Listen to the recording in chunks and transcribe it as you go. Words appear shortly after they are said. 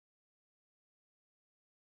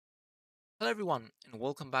Hello everyone and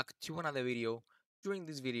welcome back to another video. During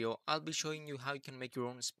this video, I'll be showing you how you can make your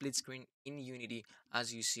own split screen in Unity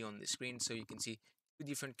as you see on the screen. So you can see two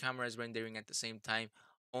different cameras rendering at the same time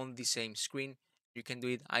on the same screen. You can do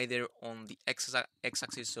it either on the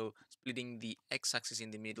x-axis, so splitting the x-axis in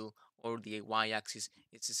the middle, or the y-axis.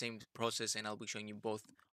 It's the same process and I'll be showing you both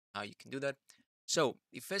how you can do that. So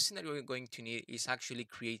the first thing that we're going to need is actually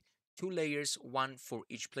create two layers, one for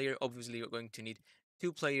each player. Obviously, you're going to need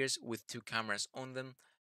two players with two cameras on them.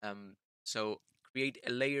 Um, so create a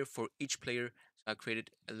layer for each player. So I created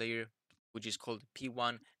a layer which is called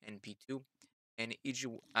P1 and P2, and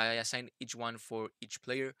I assigned each one for each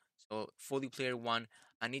player. So for the player one,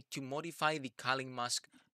 I need to modify the culling mask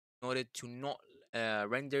in order to not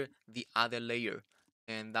render the other layer,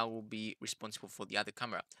 and that will be responsible for the other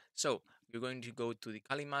camera. So you're going to go to the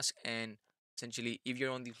culling mask, and essentially, if you're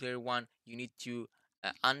on the player one, you need to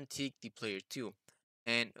untick the player two,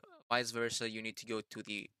 and vice versa. You need to go to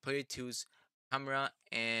the player two's camera,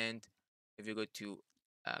 and if you go to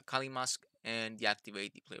culling mask and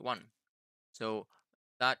deactivate the player one. So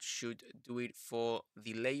that should do it for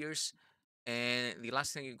the layers. And the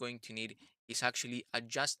last thing you're going to need is actually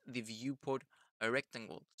adjust the viewport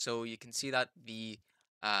rectangle. So you can see that the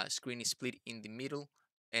screen is split in the middle,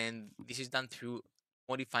 and this is done through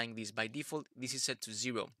modifying this. By default, this is set to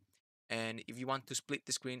 0. And if you want to split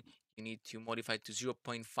the screen, you need to modify to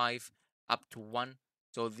 0.5 up to 1.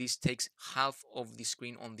 So this takes half of the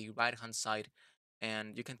screen on the right hand side,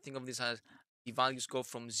 and you can think of this as the values go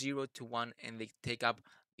from 0 to 1 and they take up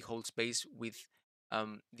the whole space, with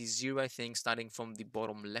the 0, I think, starting from the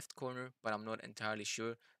bottom left corner, but I'm not entirely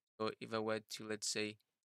sure. So if I were to, let's say,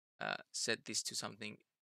 set this to something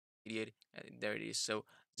idiot, there it is. So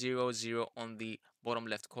 0 0 on the bottom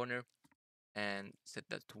left corner, and set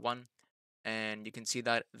that to 1. And you can see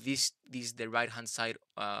that this is the right hand side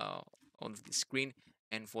on the screen,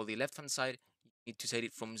 and for the left hand side you need to set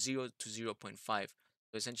it from 0 to 0.5. So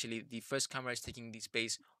essentially the first camera is taking the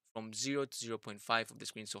space from 0 to 0.5 of the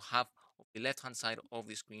screen, so half of the left hand side of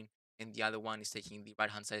the screen, and the other one is taking the right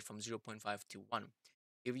hand side from 0.5 to 1.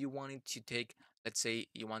 If you wanted to take, let's say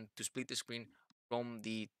you want to split the screen from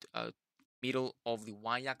the middle of the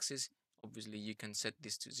y-axis, obviously you can set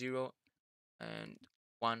this to 0 and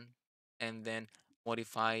 1, and then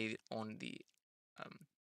modify it on the um,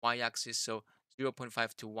 y-axis, so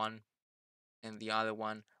 0.5 to 1, and the other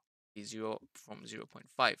one is 0 from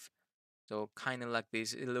 0.5. So kind of like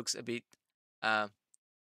this. It looks a bit uh,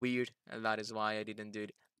 weird, and that is why I didn't do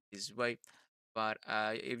it this way. But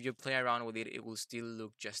if you play around with it, it will still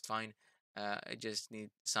look just fine. I just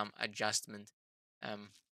need some adjustment. Um,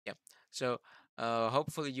 yeah. So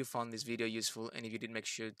hopefully you found this video useful, and if you did, make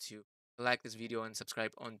sure to like this video and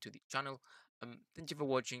subscribe onto the channel. Thank you for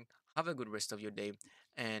watching. Have a good rest of your day,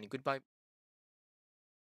 and goodbye.